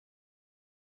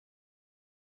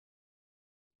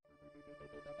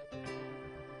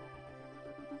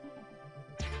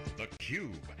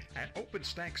theCUBE at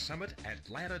OpenStack Summit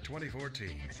Atlanta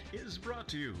 2014 is brought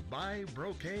to you by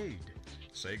Brocade.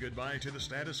 Say goodbye to the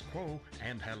status quo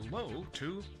and hello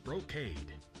to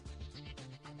Brocade.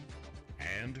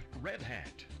 And Red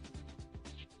Hat.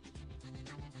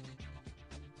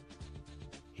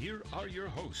 Here are your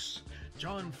hosts,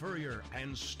 John Furrier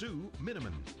and Stu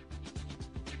Miniman.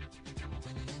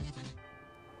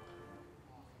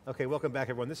 Okay, welcome back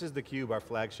everyone. This is theCUBE, our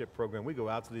flagship program. We go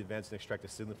out to the events and extract the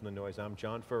signal from the noise. I'm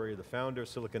John Furrier, the founder of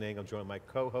SiliconANGLE. I'm joined by my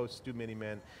co-host, Stu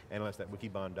Miniman, analyst at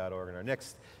wikibon.org. And our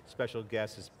next special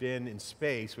guest has been in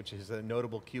space, which is a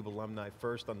notable CUBE alumni,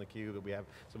 first on theCUBE. We have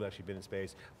someone actually been in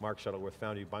space. Mark Shuttleworth,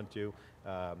 founder of Ubuntu,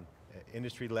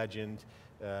 industry legend,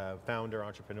 founder,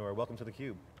 entrepreneur. Welcome to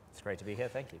theCUBE. It's great to be here,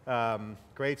 thank you.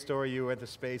 Great story, you went to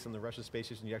space on the Russian space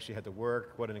station, you actually had to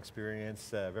work, what an experience,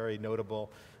 very notable,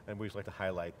 and we just like to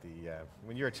highlight the,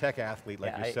 when you're a tech athlete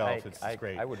like yourself, it's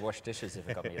great. I would wash dishes if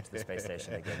it got me into the space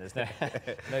station again, there's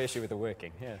no issue with the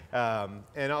working, yeah.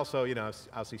 And also, you know,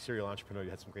 obviously serial entrepreneur, you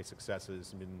had some great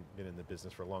successes, been in the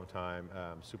business for a long time,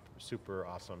 super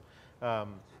awesome.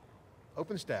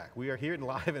 OpenStack, we are here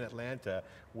live in Atlanta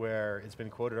where it's been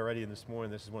quoted already in this morning,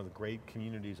 this is one of the great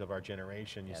communities of our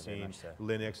generation. You've seen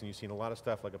Linux and you've seen a lot of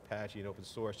stuff like Apache and open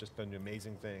source, just done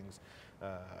amazing things.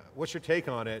 What's your take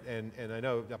on it? And I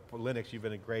know for Linux you've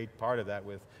been a great part of that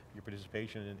with your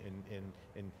participation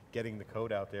in getting the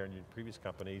code out there in your previous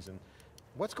companies. And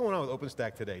what's going on with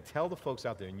OpenStack today? Tell the folks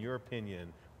out there, in your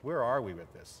opinion, where are we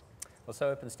with this? Well,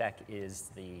 so OpenStack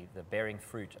is the bearing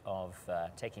fruit of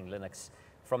taking Linux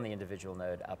from the individual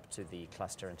node up to the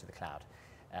cluster and to the cloud.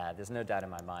 There's no doubt in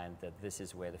my mind that this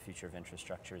is where the future of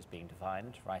infrastructure is being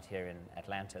defined, right here in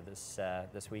Atlanta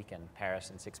this week and Paris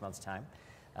in 6 months' time.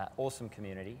 Awesome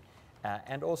community,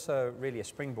 and also really a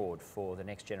springboard for the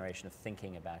next generation of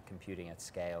thinking about computing at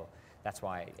scale. That's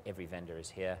why every vendor is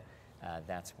here.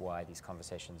 That's why these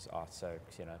conversations are so,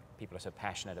 people are so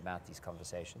passionate about these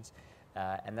conversations.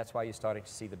 And that's why you're starting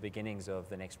to see the beginnings of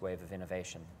the next wave of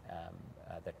innovation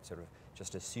that sort of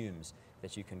just assumes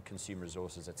that you can consume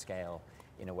resources at scale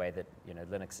in a way that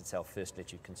Linux itself first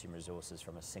lets you consume resources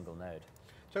from a single node.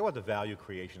 Talk about the value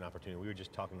creation opportunity. We were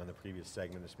just talking on the previous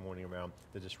segment this morning around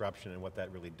the disruption and what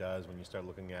that really does when you start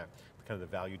looking at kind of the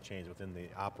value chains within the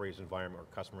operations environment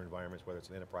or customer environments, whether it's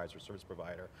an enterprise or service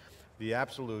provider. The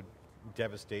absolute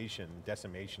devastation,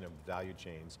 decimation of value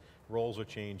chains. Roles are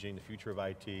changing, the future of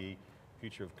IT,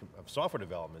 future of software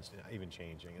development is even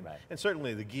changing. And, and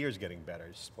certainly the gear's getting better.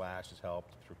 Splash has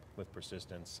helped with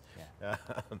persistence. Yeah.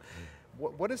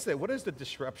 What does the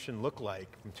disruption look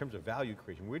like in terms of value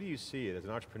creation? Where do you see it as an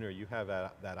entrepreneur? You have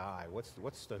that eye.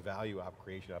 What's the value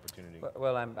creation opportunity?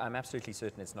 Well, I'm absolutely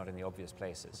certain it's not in the obvious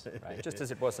places, right? Just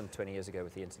as it wasn't 20 years ago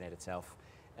with the internet itself.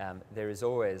 There is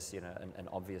always an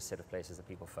obvious set of places that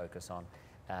people focus on,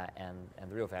 and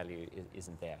the real value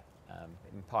isn't there.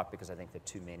 In part because I think there are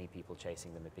too many people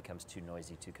chasing them. It becomes too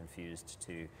noisy, too confused,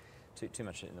 too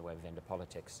much in the way of vendor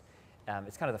politics.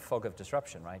 It's kind of the fog of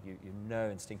disruption, right? You know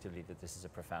instinctively that this is a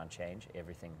profound change.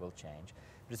 Everything will change,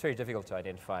 but it's very difficult to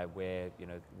identify where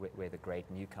the great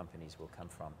new companies will come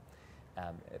from.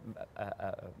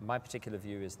 My particular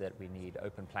view is that we need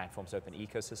open platforms, open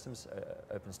ecosystems.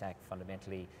 OpenStack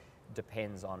fundamentally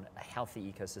depends on a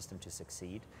healthy ecosystem to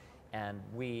succeed. And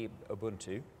we,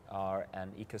 Ubuntu, are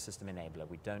an ecosystem enabler.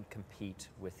 We don't compete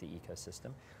with the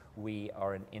ecosystem. We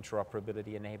are an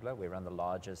interoperability enabler. We run the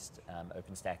largest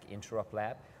OpenStack interop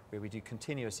lab, where we do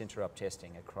continuous interop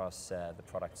testing across the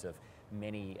products of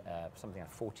many, something like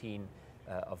 14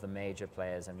 of the major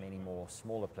players and many more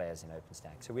smaller players in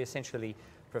OpenStack. So we essentially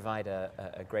provide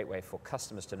a great way for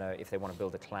customers to know if they want to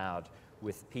build a cloud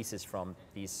with pieces from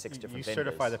these 6 different vendors. You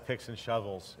certify the picks and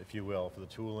shovels, if you will, for the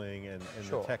tooling and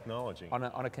the technology.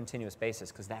 On a continuous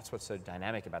basis, because that's what's so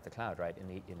dynamic about the cloud, right?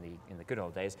 In the good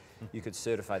old days, you could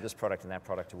certify this product and that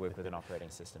product to work with an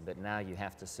operating system, but now you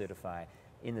have to certify,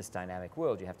 in this dynamic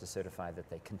world, you have to certify that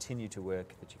they continue to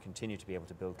work, that you continue to be able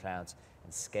to build clouds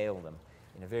and scale them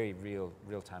in a very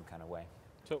real-time kind of way.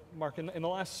 So, Mark, in the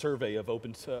last survey of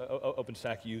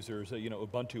OpenStack users,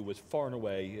 Ubuntu was far and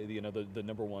away, the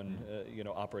number one,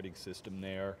 operating system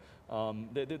there.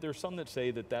 There's some that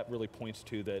say that really points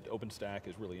to that OpenStack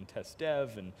is really in test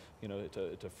dev, and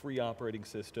it's a free operating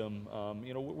system.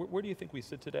 Where do you think we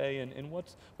sit today, and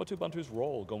what's Ubuntu's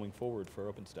role going forward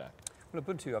for OpenStack? Well,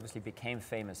 Ubuntu obviously became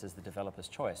famous as the developer's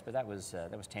choice, but that was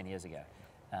 10 years ago.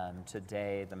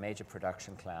 Today, the major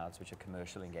production clouds, which are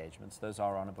commercial engagements, those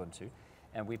are on Ubuntu.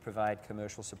 And we provide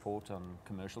commercial support on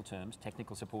commercial terms,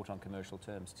 technical support on commercial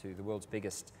terms to the world's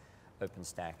biggest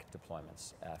OpenStack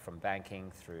deployments, from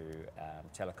banking through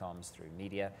telecoms, through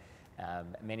media.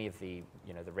 Many of the,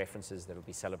 the references that will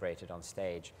be celebrated on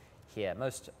stage here,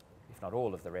 most, if not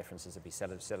all of the references that will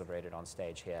be celebrated on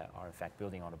stage here are in fact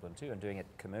building on Ubuntu and doing it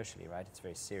commercially, right? It's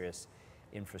very serious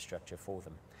infrastructure for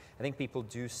them. I think people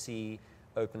do see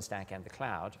OpenStack and the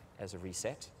cloud as a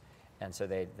reset, and so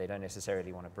they don't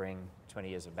necessarily want to bring 20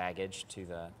 years of baggage to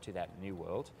that new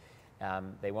world.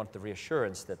 They want the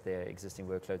reassurance that their existing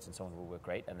workloads and so on will work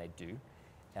great, and they do.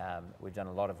 We've done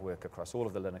a lot of work across all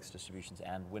of the Linux distributions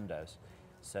and Windows,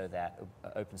 so that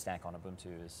OpenStack on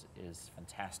Ubuntu is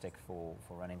fantastic for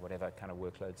running whatever kind of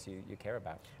workloads you care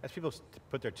about. As people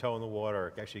put their toe in the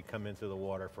water, actually come into the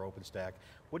water for OpenStack,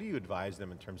 what do you advise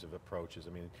them in terms of approaches?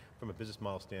 I mean, from a business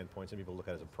model standpoint, some people look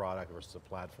at it as a product versus a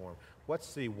platform.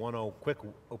 What's the quick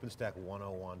OpenStack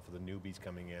 101 for the newbies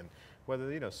coming in?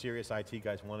 Whether, serious IT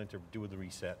guys wanting to do the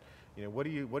reset, what do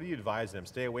you advise them?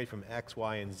 Stay away from X,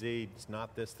 Y, and Z, it's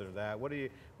not this or that. What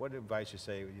advice you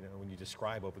say, when you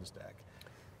describe OpenStack?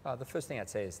 The first thing I'd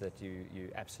say is that you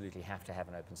absolutely have to have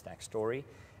an OpenStack story.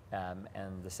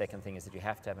 And the second thing is that you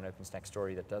have to have an OpenStack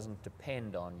story that doesn't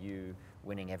depend on you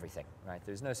winning everything, right?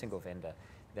 There's no single vendor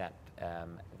that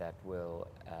will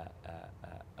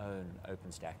own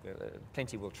OpenStack.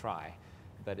 Plenty will try,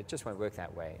 but it just won't work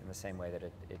that way in the same way that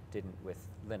it didn't with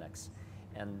Linux.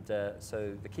 And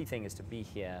so the key thing is to be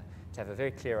here, to have a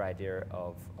very clear idea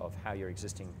of how your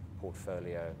existing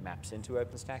portfolio maps into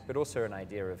OpenStack, but also an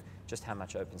idea of just how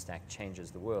much OpenStack changes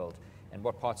the world and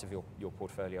what parts of your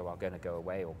portfolio are going to go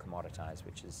away or commoditize,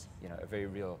 which is a very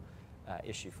real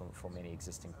issue for many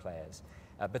existing players.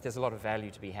 But there's a lot of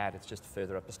value to be had. It's just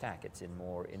further up the stack. It's in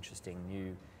more interesting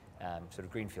new sort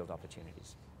of greenfield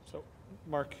opportunities. So,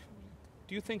 Mark,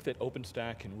 do you think that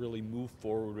OpenStack can really move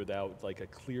forward without like a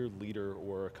clear leader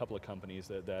or a couple of companies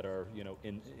that are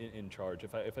in charge?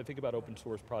 If I think about open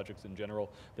source projects in general,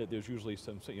 that there's usually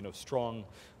some strong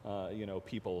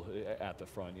people at the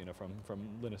front. From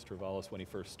Linus Torvalds when he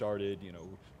first started.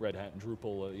 Red Hat and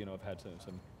Drupal have had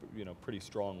some pretty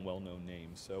strong, well-known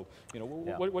names. So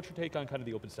what's your take on kind of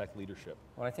the OpenStack leadership?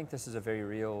 Well, I think this is a very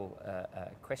real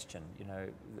question.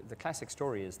 The classic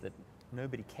story is that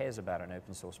nobody cares about an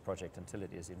open source project until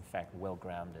it is in fact well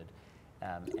grounded.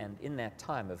 And in that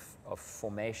time of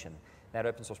formation, that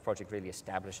open source project really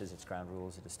establishes its ground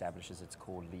rules, it establishes its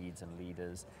core leads and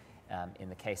leaders. In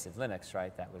the case of Linux,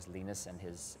 right, that was Linus and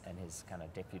his kind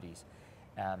of deputies.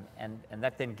 And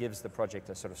that then gives the project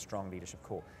a sort of strong leadership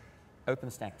core.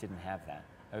 OpenStack didn't have that.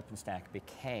 OpenStack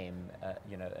became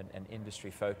an industry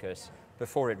focus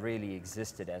before it really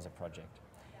existed as a project.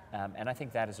 And I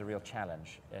think that is a real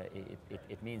challenge.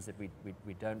 It means that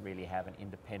we don't really have an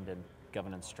independent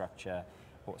governance structure,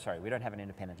 we don't have an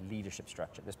independent leadership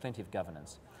structure. There's plenty of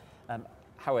governance.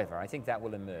 However, I think that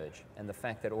will emerge, and the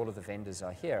fact that all of the vendors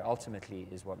are here ultimately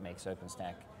is what makes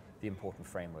OpenStack the important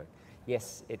framework.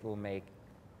 Yes, it will make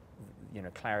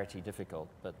clarity difficult,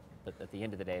 but at the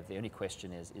end of the day, the only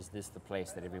question is this the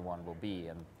place that everyone will be?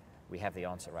 And we have the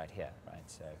answer right here, right?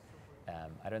 So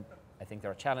I think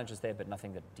there are challenges there, but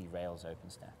nothing that derails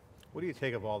OpenStack. What do you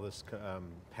take of all this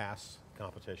past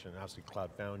competition? Obviously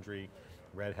Cloud Foundry,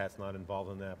 Red Hat's not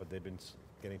involved in that, but they've been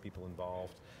getting people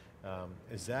involved.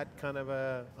 Is that kind of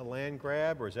a land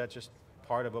grab, or is that just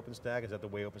part of OpenStack? Is that the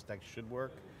way OpenStack should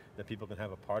work? That people can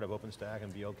have a part of OpenStack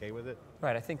and be okay with it?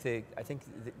 Right, I think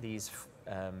these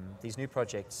new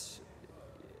projects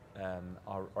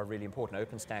are really important.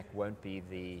 OpenStack won't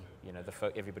be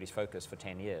everybody's focus for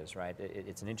 10 years, right?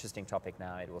 It's an interesting topic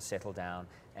now, it will settle down,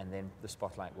 and then the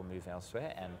spotlight will move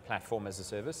elsewhere, and platform as a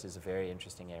service is a very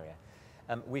interesting area.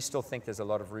 We still think there's a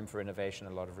lot of room for innovation, a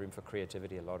lot of room for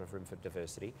creativity, a lot of room for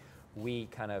diversity. We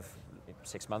kind of,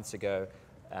 6 months ago,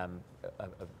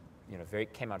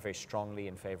 came out very strongly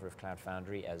in favor of Cloud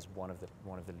Foundry as one of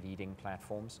the leading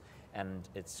platforms, and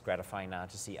it's gratifying now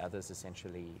to see others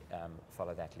essentially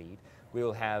follow that lead.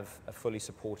 We'll have a fully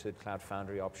supported Cloud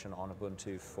Foundry option on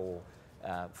Ubuntu for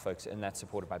folks, and that's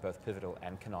supported by both Pivotal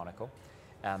and Canonical.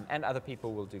 And other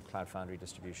people will do Cloud Foundry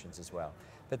distributions as well.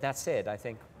 But that said, I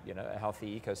think a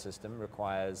healthy ecosystem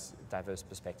requires diverse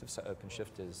perspectives. So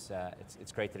OpenShift is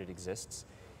it's great that it exists,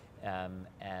 and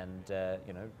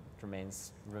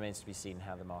remains to be seen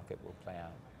how the market will play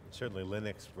out. Certainly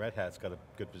Linux, Red Hat's got a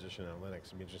good position on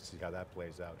Linux. I'm interested to see how that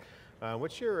plays out.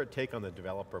 What's your take on the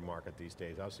developer market these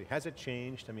days? Obviously, has it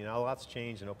changed? I mean, a lot's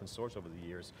changed in open source over the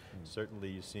years. Certainly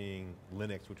you're seeing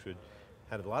Linux, which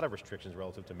had a lot of restrictions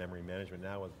relative to memory management.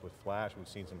 Now with Flash, we've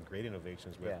seen some great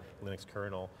innovations with Linux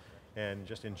kernel, and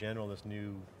just in general, this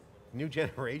new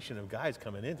generation of guys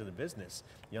coming into the business,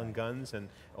 young guns and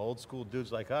old school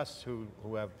dudes like us who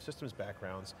have systems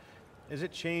backgrounds. Is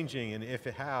it changing, and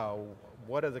how,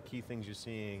 what are the key things you're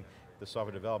seeing the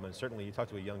software development. Certainly you talk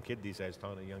to a young kid these days,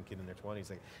 talking to a young kid in their 20s,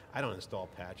 like, I don't install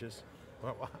patches.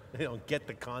 Well, they don't get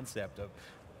the concept of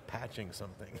patching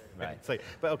something. Right. It's like,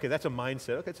 but okay, that's a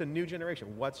mindset. Okay, it's a new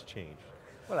generation. What's changed?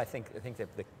 Well, I think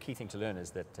that the key thing to learn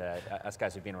is that us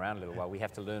guys who've been around a little while, we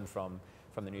have to learn from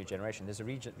the new generation. There's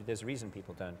a reason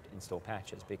people don't install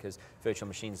patches, because virtual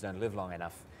machines don't live long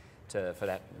enough for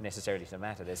that necessarily to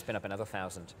matter. They spin up another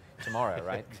 1,000 tomorrow,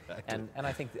 right? Exactly. And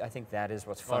I think that is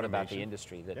what's fun about the Automation.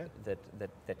 industry, Yeah.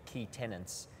 that key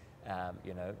tenants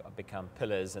you know, become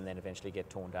pillars and then eventually get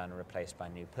torn down and replaced by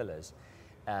new pillars.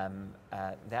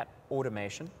 That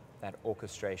automation, that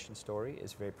orchestration story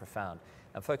is very profound.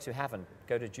 And folks who haven't,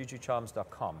 go to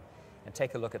jujucharms.com and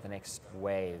take a look at the next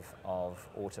wave of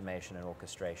automation and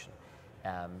orchestration.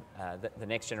 The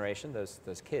next generation,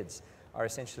 those kids, are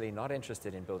essentially not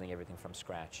interested in building everything from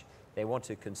scratch. They want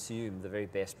to consume the very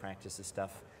best practices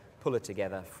stuff, pull it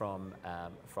together from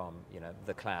you know,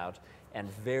 the cloud, and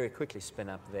very quickly spin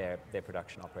up their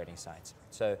production operating sites.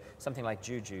 So something like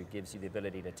Juju gives you the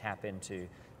ability to tap into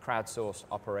crowdsourced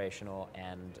operational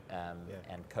and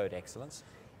code excellence,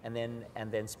 and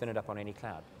then spin it up on any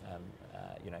cloud,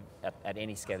 you know, at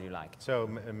any scale you like. So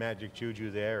magic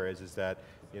Juju there is that,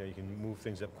 you know, you can move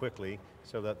things up quickly.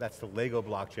 So that's the Lego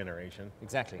block generation.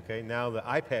 Exactly. Okay. Now the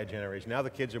iPad generation. Now the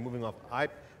kids are moving off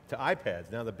to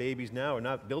iPads. Now the babies now are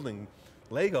not building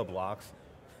Lego blocks.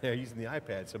 They're using the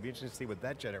iPad. So it'll be interesting to see what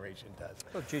that generation does.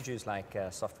 Well, Juju's like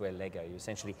software Lego. You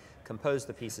essentially compose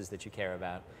the pieces that you care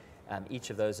about. Each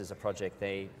of those is a project.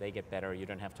 They get better. You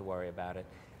don't have to worry about it.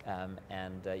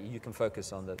 And you can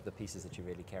focus on the pieces that you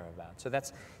really care about. So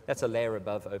that's a layer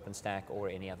above OpenStack or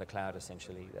any other cloud,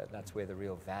 essentially. That's where the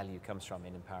real value comes from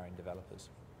in empowering developers.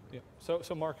 Yeah.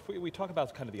 So Mark, if we talk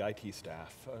about kind of the IT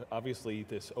staff. Obviously,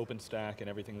 this OpenStack and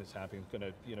everything that's happening is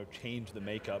going to, you know, change the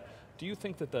makeup. Do you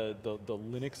think that the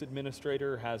Linux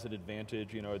administrator has an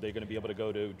advantage? You know, are they going to be able to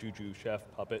go to Juju, Chef,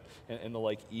 Puppet, and the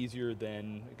like easier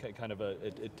than kind of a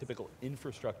typical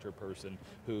infrastructure person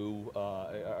who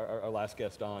our last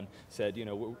guest on said, you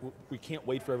know, we can't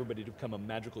wait for everybody to become a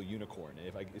magical unicorn.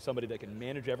 If somebody that can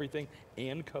manage everything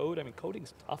and code, I mean,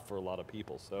 coding's tough for a lot of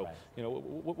people. So, right. You know,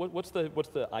 what's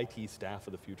the IT staff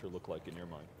of the future look like in your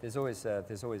mind? There's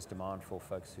always demand for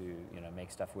folks who, you know, make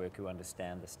stuff work, who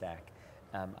understand the stack.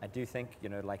 I do think, you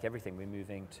know, like everything, we're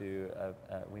moving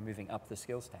up the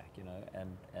skill stack, you know,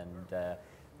 and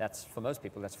that's, for most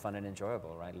people, that's fun and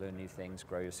enjoyable, right? Learn new things,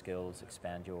 grow your skills,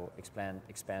 expand your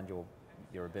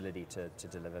ability to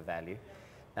deliver value.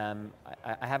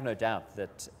 I have no doubt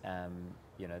that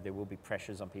you know, there will be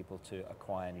pressures on people to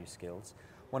acquire new skills.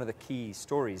 One of the key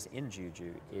stories in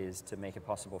Juju is to make it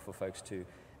possible for folks to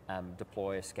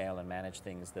deploy, scale, and manage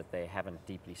things that they haven't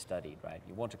deeply studied, right?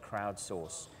 You want to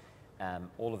crowdsource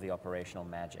all of the operational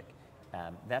magic.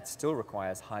 That still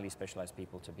requires highly specialized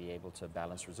people to be able to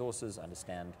balance resources,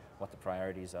 understand what the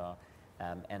priorities are,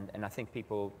 and I think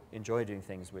people enjoy doing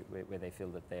things where they feel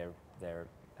that they're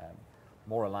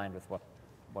more aligned with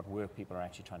what work people are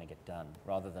actually trying to get done,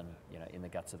 rather than, you know, in the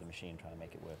guts of the machine trying to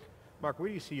make it work. Mark, where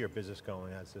do you see your business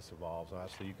going as this evolves?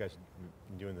 Obviously, you guys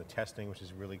are doing the testing, which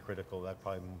is really critical. That'd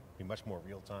probably be much more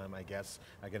real time, I guess.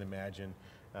 I can imagine.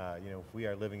 You know, if we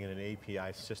are living in an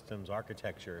API systems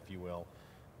architecture, if you will,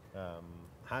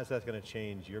 how's that going to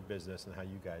change your business and how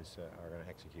you guys are going to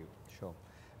execute? Sure.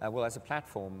 Well, as a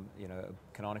platform, you know,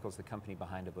 Canonical is the company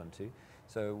behind Ubuntu.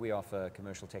 So we offer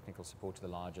commercial technical support to the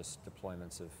largest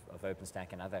deployments of OpenStack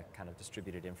and other kind of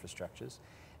distributed infrastructures.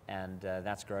 And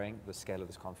that's growing. The scale of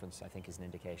this conference, I think, is an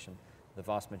indication. The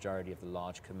vast majority of the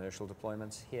large commercial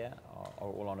deployments here are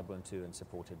all on Ubuntu and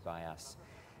supported by us.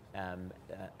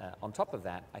 On top of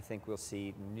that, I think we'll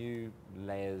see new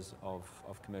layers of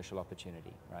commercial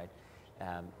opportunity, right?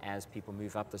 As people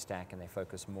move up the stack and they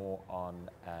focus more on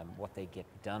what they get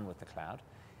done with the cloud,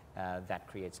 that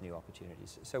creates new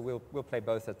opportunities. So we'll play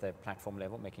both at the platform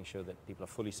level, making sure that people are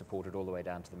fully supported all the way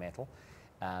down to the metal,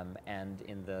 and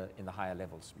in the higher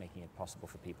levels, making it possible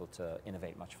for people to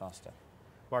innovate much faster.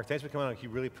 Mark, thanks for coming on. We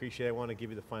really appreciate it. I want to give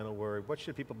you the final word. What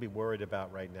should people be worried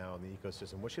about right now in the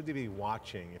ecosystem? What should they be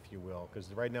watching, if you will?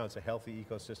 Because right now it's a healthy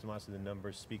ecosystem. Obviously the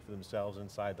numbers speak for themselves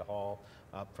inside the hall,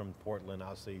 up from Portland,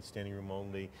 obviously standing room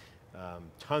only.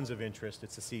 Tons of interest.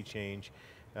 It's a sea change.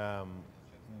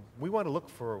 We want to look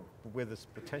for where this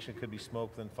potentially could be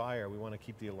smoke than fire. We want to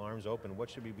keep the alarms open. What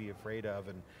should we be afraid of,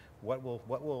 and what's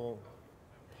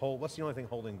the only thing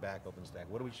holding back OpenStack?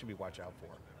 What should we watch out for?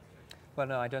 Well,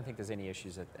 no, I don't think there's any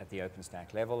issues at the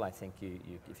OpenStack level. I think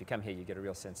if you come here, you get a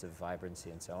real sense of vibrancy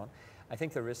and so on. I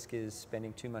think the risk is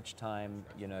spending too much time,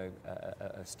 you know,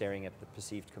 staring at the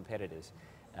perceived competitors.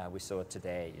 We saw it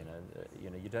today,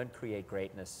 you don't create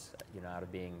greatness, out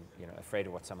of being, afraid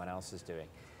of what someone else is doing.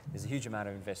 There's a huge amount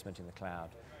of investment in the cloud,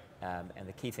 and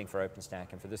the key thing for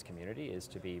OpenStack and for this community is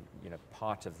to be,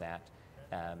 part of that,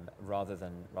 rather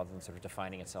than sort of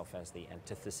defining itself as the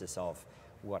antithesis of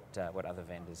what other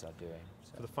vendors are doing.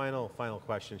 So. For the final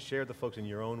question, share with the folks in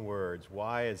your own words,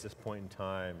 why is this point in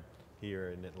time here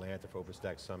in Atlanta for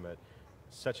OpenStack Summit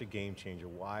such a game changer?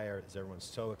 Why is everyone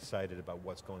so excited about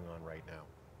what's going on right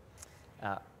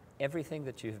now? Everything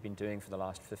that you have been doing for the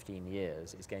last 15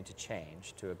 years is going to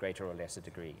change to a greater or lesser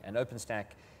degree, and OpenStack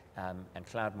and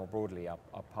cloud more broadly are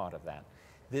part of that.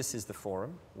 This is the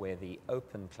forum where the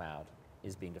open cloud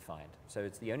is being defined. So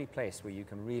it's the only place where you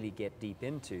can really get deep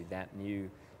into that new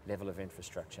level of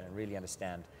infrastructure and really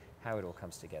understand how it all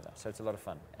comes together. So it's a lot of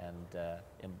fun,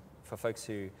 and for folks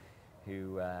who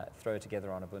throw it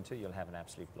together on Ubuntu, you'll have an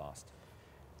absolute blast.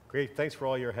 Great, thanks for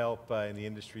all your help in the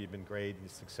industry. You've been great, the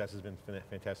success has been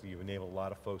fantastic. You've enabled a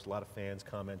lot of folks, a lot of fans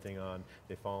commenting on,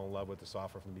 they fall in love with the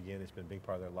software from the beginning. It's been a big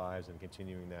part of their lives and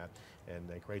continuing that. And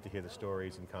great to hear the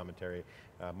stories and commentary.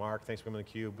 Mark, thanks for coming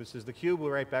to theCUBE. This is theCUBE, we'll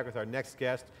be right back with our next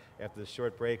guest after this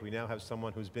short break. We now have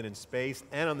someone who's been in space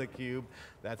and on theCUBE.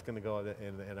 That's going to go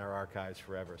in our archives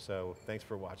forever. So thanks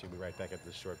for watching, we'll be right back after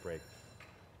this short break.